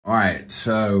All right,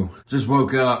 so just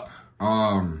woke up.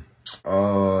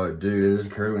 Dude, it is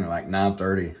currently like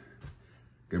 9:30.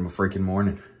 Good freaking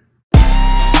morning.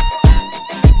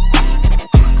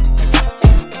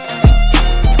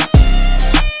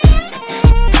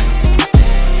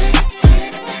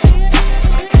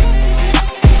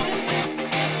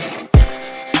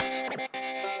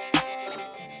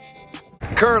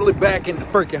 Currently back in the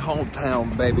freaking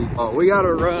hometown, baby. We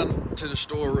gotta run to the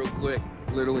store real quick.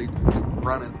 Literally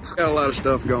running. Got a lot of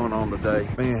stuff going on today.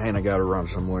 Me and Hannah gotta run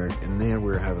somewhere, and then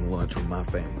we're having lunch with my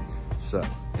family. So,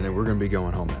 and then we're gonna be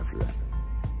going home after that.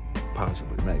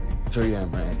 Possibly, maybe. So yeah,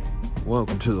 man,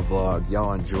 welcome to the vlog.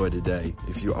 Y'all enjoy today.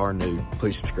 If you are new,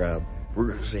 please subscribe. We're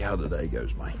gonna see how today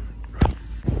goes, man.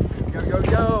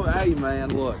 Yo. Hey, man,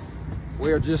 look.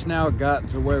 We are just now got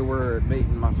to where we're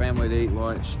meeting my family to eat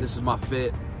lunch. This is my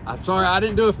fit. I'm sorry, I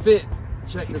didn't do a fit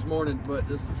check this morning, but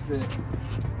this is fit.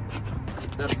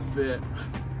 That's the fit.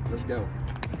 Let's go.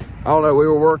 I don't know, we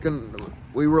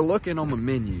were looking on the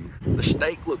menu. The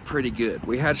steak looked pretty good.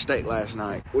 We had steak last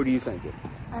night. What are you thinking?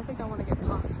 I think I want to get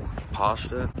pasta.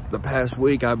 Pasta? The past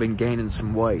week I've been gaining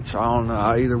some weight, so I don't know.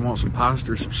 I either want some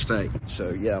pasta or some steak.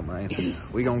 So yeah, man,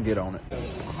 we gonna get on it.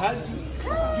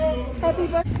 Happy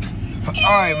birthday.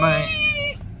 All right, man.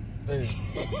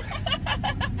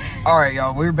 All right,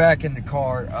 y'all, we're back in the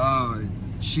car.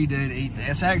 She did eat this.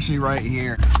 It's actually right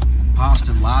here.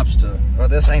 Pasta and lobster. Oh,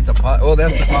 this ain't the pasta. Oh,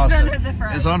 that's the pasta. It's under the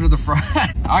front. It's under the front.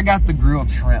 I got the grilled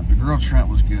shrimp. The grilled shrimp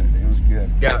was good. It was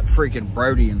good. Got freaking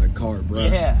Brody in the car, bro.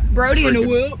 Yeah. Brody in the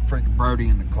whoop. Freaking Brody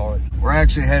in the car. We're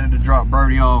actually headed to drop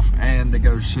Brody off and to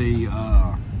go see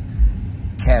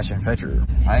Cash and Fetcher.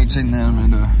 I ain't seen them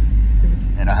in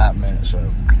a hot minute,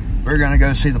 so we're gonna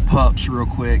go see the pups real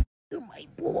quick. You're my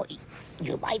boy.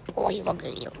 You're my boy. Look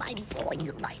at you, my boy.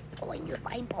 You're my boy. You're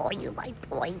my boy. You're my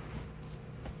boy.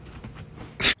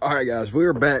 All right, guys,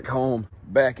 we're back home,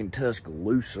 back in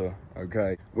Tuscaloosa,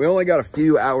 okay? We only got a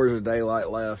few hours of daylight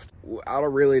left. I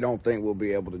really don't think we'll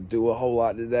be able to do a whole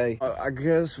lot today. I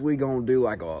guess we gonna do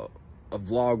like a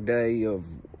vlog day of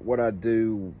what I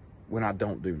do when I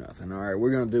don't do nothing, all right?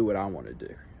 We're gonna do what I want to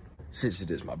do, since it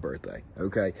is my birthday,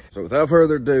 okay? So without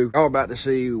further ado, y'all about to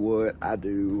see what I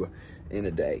do in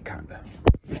a day, kinda.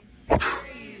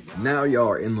 Now y'all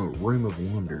are in the room of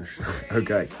wonders,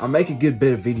 okay? I make a good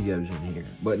bit of videos in here,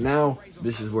 but now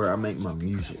this is where I make my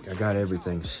music. I got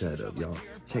everything set up, y'all.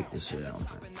 Check this shit out,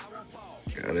 man.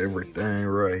 Got everything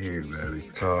right here, baby.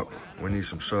 Top, we need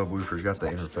some subwoofers, got the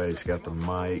interface, got the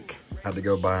mic. Had to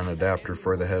go buy an adapter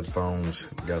for the headphones.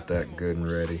 Got that good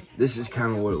and ready. This is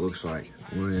kind of what it looks like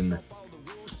when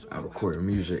I record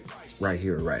music right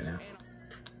here, right now.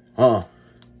 Huh?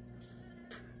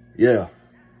 Yeah.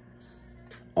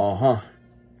 Uh-huh.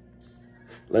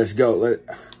 Let's go.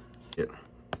 Yeah.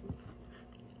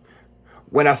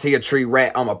 When I see a tree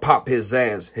rat, I'ma pop his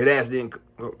ass. His ass didn't...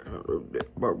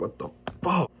 What the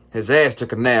fuck? His ass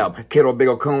took a nap. Kid or big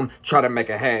ol' coon, try to make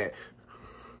a hat.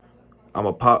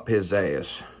 I'ma pop his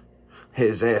ass.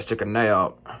 His ass took a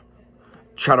nap.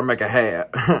 Try to make a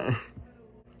hat.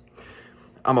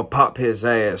 I'ma pop his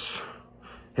ass.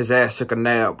 His ass took a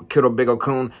nap. Kid or big ol'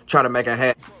 coon, try to make a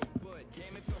hat.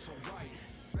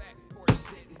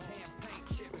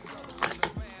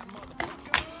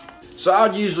 So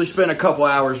I'd usually spend a couple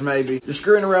hours maybe just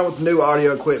screwing around with new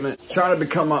audio equipment, trying to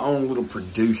become my own little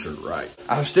producer, right?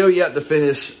 I've still yet to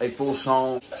finish a full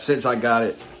song since I got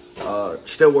it.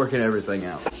 Still working everything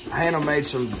out. Hannah made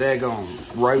some daggone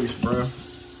roast, bro.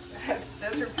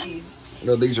 Those are peas.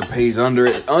 No, these are peas.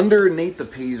 Underneath the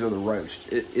peas are the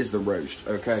roast. It is the roast,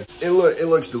 okay? It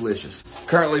looks delicious.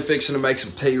 Currently fixing to make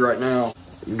some tea right now.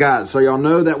 Guys, so y'all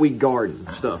know that we garden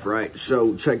stuff, right?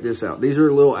 So check this out. These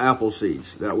are little apple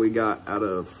seeds that we got out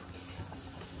of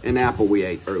an apple we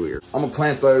ate earlier. I'm gonna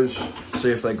plant those,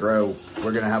 see if they grow.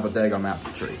 We're gonna have a daggone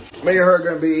apple tree. Me and her are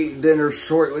gonna be eating dinner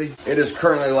shortly. It is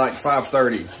currently like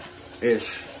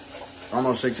 5:30-ish.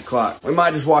 Almost 6 o'clock. We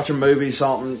might just watch a movie,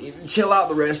 something. Chill out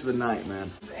the rest of the night, man.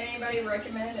 Does anybody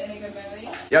recommend any good movies?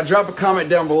 Y'all drop a comment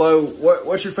down below.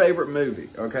 What's your favorite movie?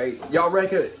 Okay, y'all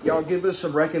give us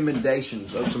some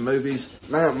recommendations of some movies.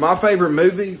 Man, my favorite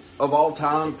movie of all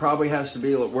time probably has to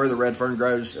be Where the Red Fern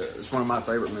Grows. It's one of my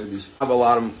favorite movies. I have a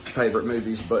lot of favorite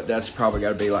movies, but that's probably got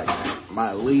to be like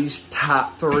my least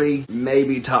top 3,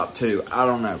 maybe top 2. I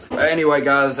don't know. But anyway,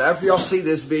 guys, after y'all see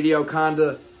this video,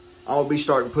 kinda, I'll be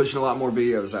starting pushing a lot more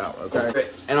videos out, okay?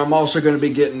 And I'm also going to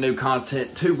be getting new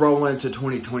content to roll into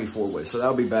 2024 with, so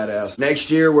that'll be badass.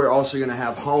 Next year, we're also going to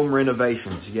have home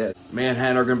renovations. Yeah, me and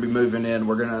Hannah are going to be moving in.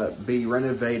 We're going to be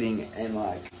renovating and,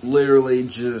 like, literally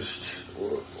just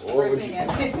Ripping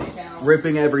everything out.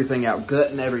 Ripping everything out,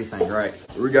 gutting everything, right?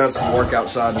 We got some work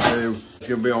outside to do. It's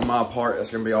gonna be on my part.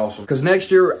 It's gonna be awesome. Because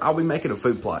next year I'll be making a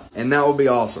food plot, and that will be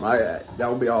awesome. That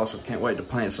will be awesome. Can't wait to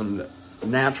plant some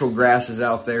natural grasses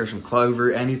out there, some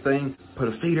clover, anything. Put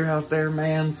a feeder out there,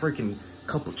 man. Freaking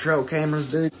couple trail cameras,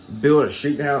 dude. Build a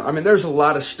shoot house. I mean, there's a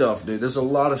lot of stuff, dude. There's a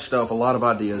lot of stuff, a lot of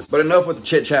ideas. But enough with the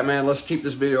chit chat, man. Let's keep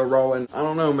this video rolling. I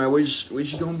don't know, man. We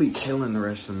just gonna be chilling the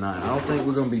rest of the night. I don't think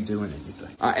we're gonna be doing anything.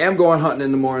 I am going hunting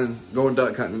in the morning, going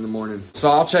duck hunting in the morning. So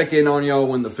I'll check in on y'all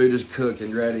when the food is cooked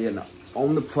and ready and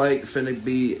on the plate, finna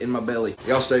be in my belly.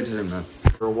 Y'all stay tuned, man.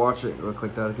 We'll watch it. We'll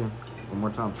click that again. One more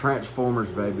time.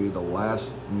 Transformers, baby. The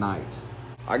Last Night.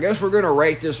 I guess we're gonna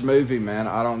rate this movie, man.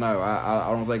 I don't know. I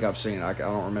don't think I've seen it. I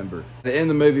don't remember. At the end of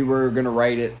the movie, we're gonna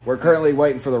rate it. We're currently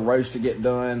waiting for the roast to get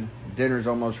done. Dinner's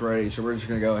almost ready, so we're just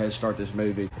gonna go ahead and start this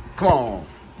movie. Come on.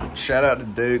 Shout out to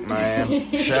Duke, man.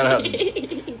 shout out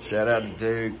to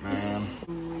Duke,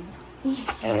 man.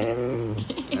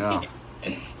 Yeah.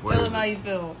 Tell him how you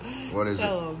feel. What is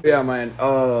Tell it? him. Yeah, man.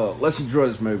 Let's enjoy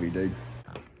this movie, dude.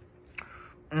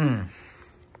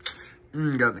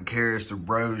 Got the carrots, the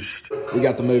roast. We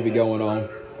got the movie going on.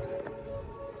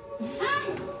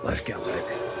 Let's go, baby.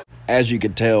 As you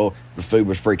could tell, the food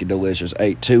was freaking delicious.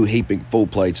 Ate 2 heaping full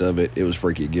plates of it. It was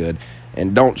freaking good.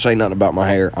 And don't say nothing about my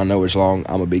hair. I know it's long.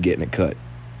 I'm going to be getting it cut.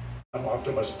 I'm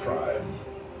Optimus Prime,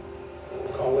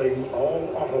 calling all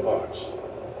Autobots.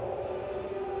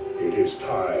 It is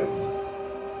time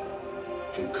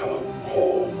to come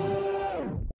home.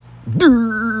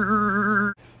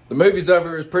 The movie's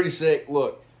over. It was pretty sick.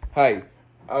 Look, hey,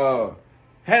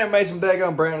 Hannah made some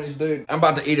daggone brownies, dude. I'm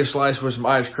about to eat a slice with some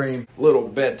ice cream. Little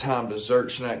bedtime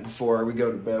dessert snack before we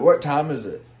go to bed. What time is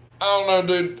it? I don't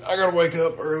know, dude. I gotta wake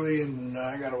up early, and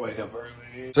I gotta wake up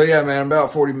early. So yeah, man,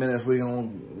 about 40 minutes, we gonna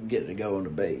get to go into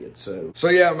bed. So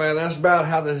yeah, man, that's about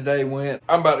how this day went.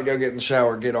 I'm about to go get in the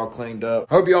shower, get all cleaned up.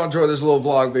 Hope y'all enjoyed this little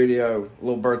vlog video,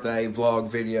 little birthday vlog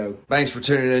video. Thanks for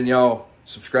tuning in, y'all.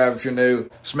 Subscribe if you're new.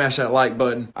 Smash that like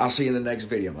button. I'll see you in the next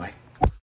video, mate.